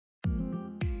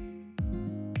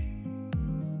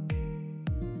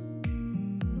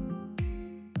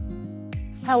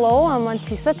Hello, I'm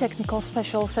Antisa, technical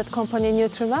specialist at company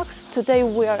NUTRIMAX. Today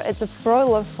we are at the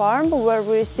broiler farm where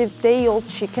we received day-old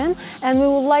chicken, and we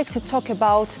would like to talk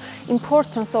about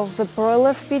importance of the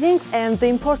broiler feeding and the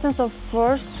importance of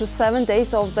first to 7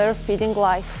 days of their feeding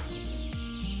life.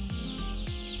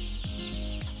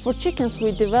 For chickens,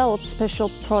 we developed special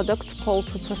product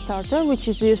poultry pre-starter, which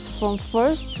is used from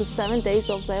 1st to 7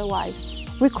 days of their lives.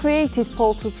 We created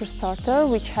poultry pre-starter,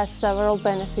 which has several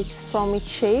benefits from its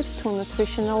shape to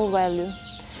nutritional value.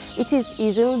 It is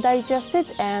easily digested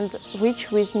and rich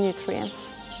with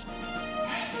nutrients.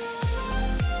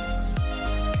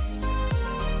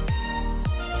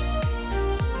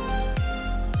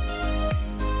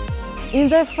 In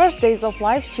their first days of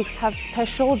life, chicks have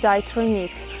special dietary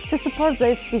needs. To support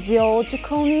their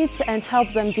physiological needs and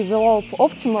help them develop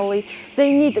optimally,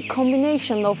 they need a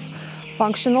combination of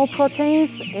functional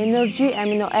proteins, energy,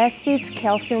 amino acids,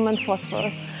 calcium and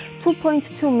phosphorus.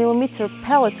 2.2 mm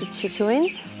pelleted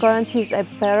chicken guarantees a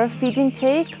better feed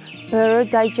intake, better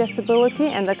digestibility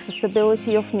and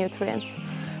accessibility of nutrients.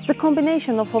 The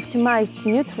combination of optimized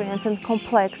nutrients and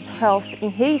complex health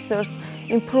enhancers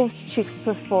improves chicks'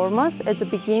 performance at the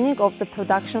beginning of the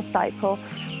production cycle.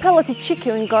 Pelleted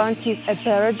chicken guarantees a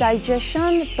better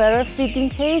digestion, better feed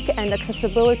intake and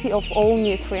accessibility of all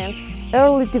nutrients.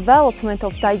 Early development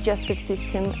of digestive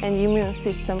system and immune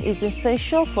system is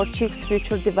essential for chicks'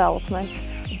 future development.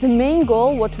 The main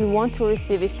goal, what we want to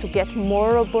receive, is to get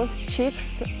more robust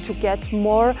chicks, to get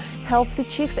more healthy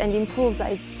chicks and improve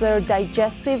their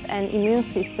digestive and immune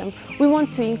system. We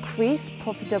want to increase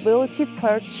profitability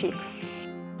per chicks.